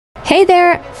Hey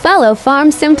there, fellow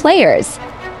farm sim players!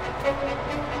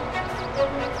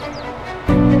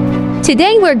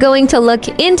 Today we're going to look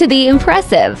into the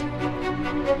impressive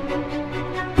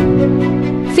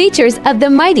features of the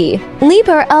mighty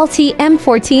Liebherr Ltm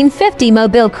 1450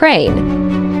 mobile crane.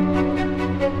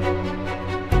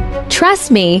 Trust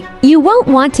me, you won't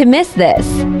want to miss this.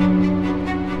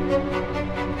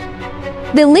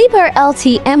 The Liebherr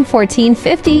Ltm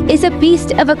 1450 is a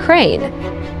beast of a crane,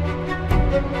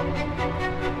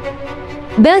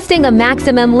 boasting a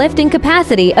maximum lifting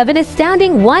capacity of an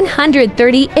astounding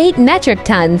 138 metric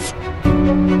tons.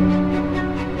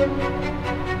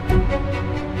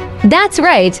 That's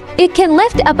right, it can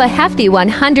lift up a hefty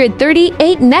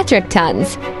 138 metric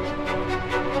tons.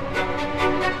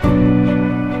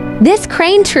 This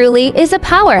crane truly is a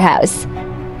powerhouse.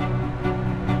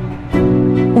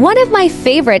 One of my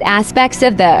favorite aspects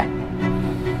of the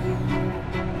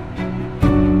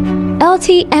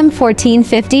Ltm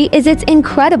 1450 is its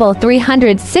incredible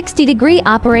 360-degree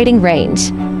operating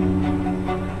range.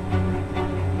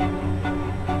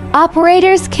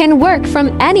 Operators can work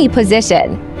from any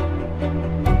position,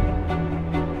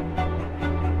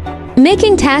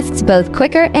 making tasks both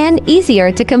quicker and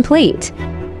easier to complete.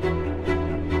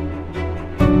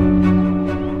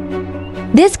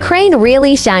 This crane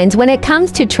really shines when it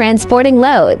comes to transporting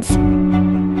loads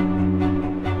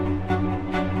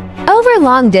over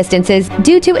long distances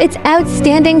due to its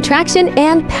outstanding traction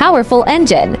and powerful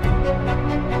engine.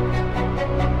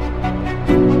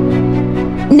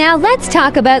 Now let's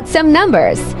talk about some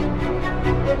numbers.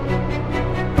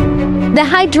 The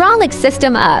hydraulic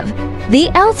system of the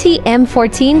Ltm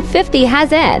 1450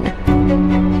 has an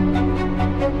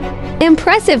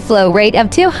impressive flow rate of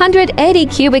 280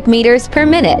 cubic meters per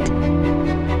minute.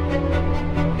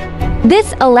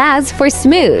 This allows for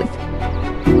smooth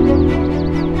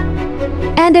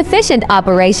and efficient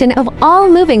operation of all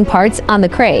moving parts on the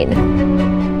crane,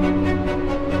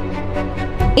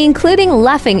 including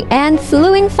luffing and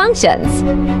slewing functions.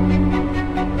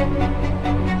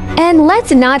 And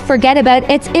let's not forget about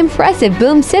its impressive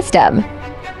boom system.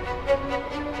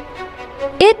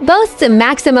 It boasts a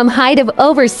maximum height of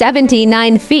over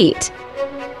 79 feet,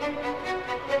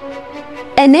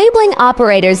 enabling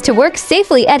operators to work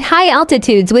safely at high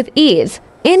altitudes with ease.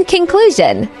 In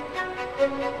conclusion,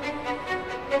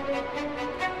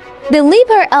 the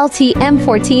Liebherr Ltm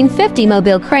 1450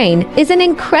 mobile crane is an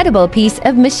incredible piece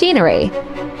of machinery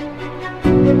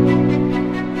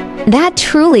that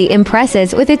truly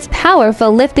impresses with its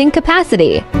powerful lifting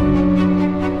capacity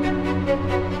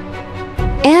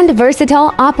and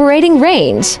versatile operating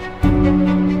range.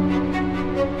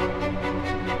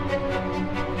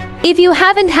 If you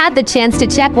haven't had the chance to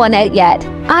check one out yet,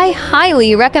 I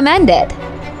highly recommend it.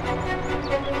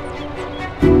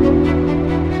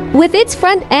 With its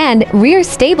front and rear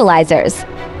stabilizers,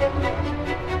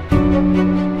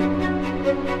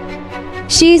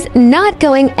 she's not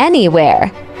going anywhere.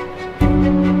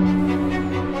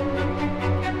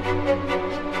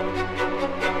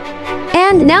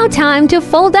 And now time to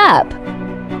fold up.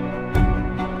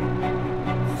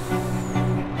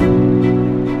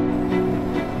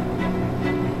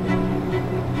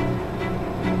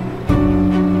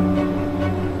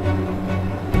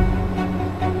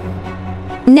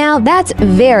 Now that's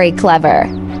very clever.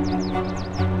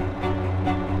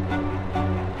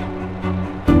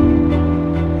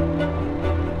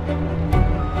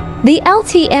 The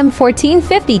Ltm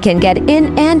 1450 can get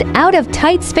in and out of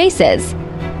tight spaces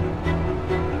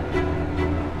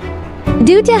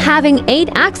due to having 8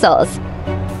 axles.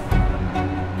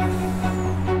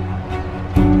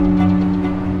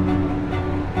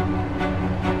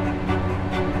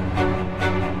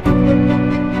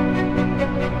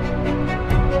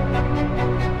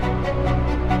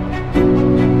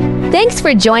 Thanks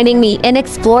for joining me in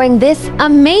exploring this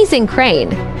amazing crane.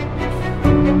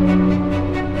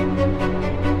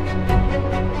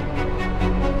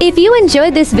 If you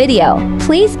enjoyed this video,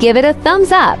 please give it a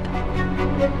thumbs up.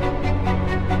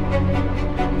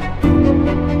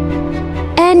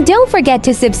 And don't forget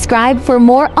to subscribe for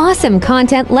more awesome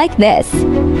content like this.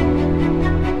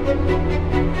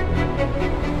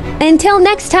 Until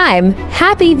next time,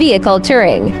 happy vehicle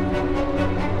touring!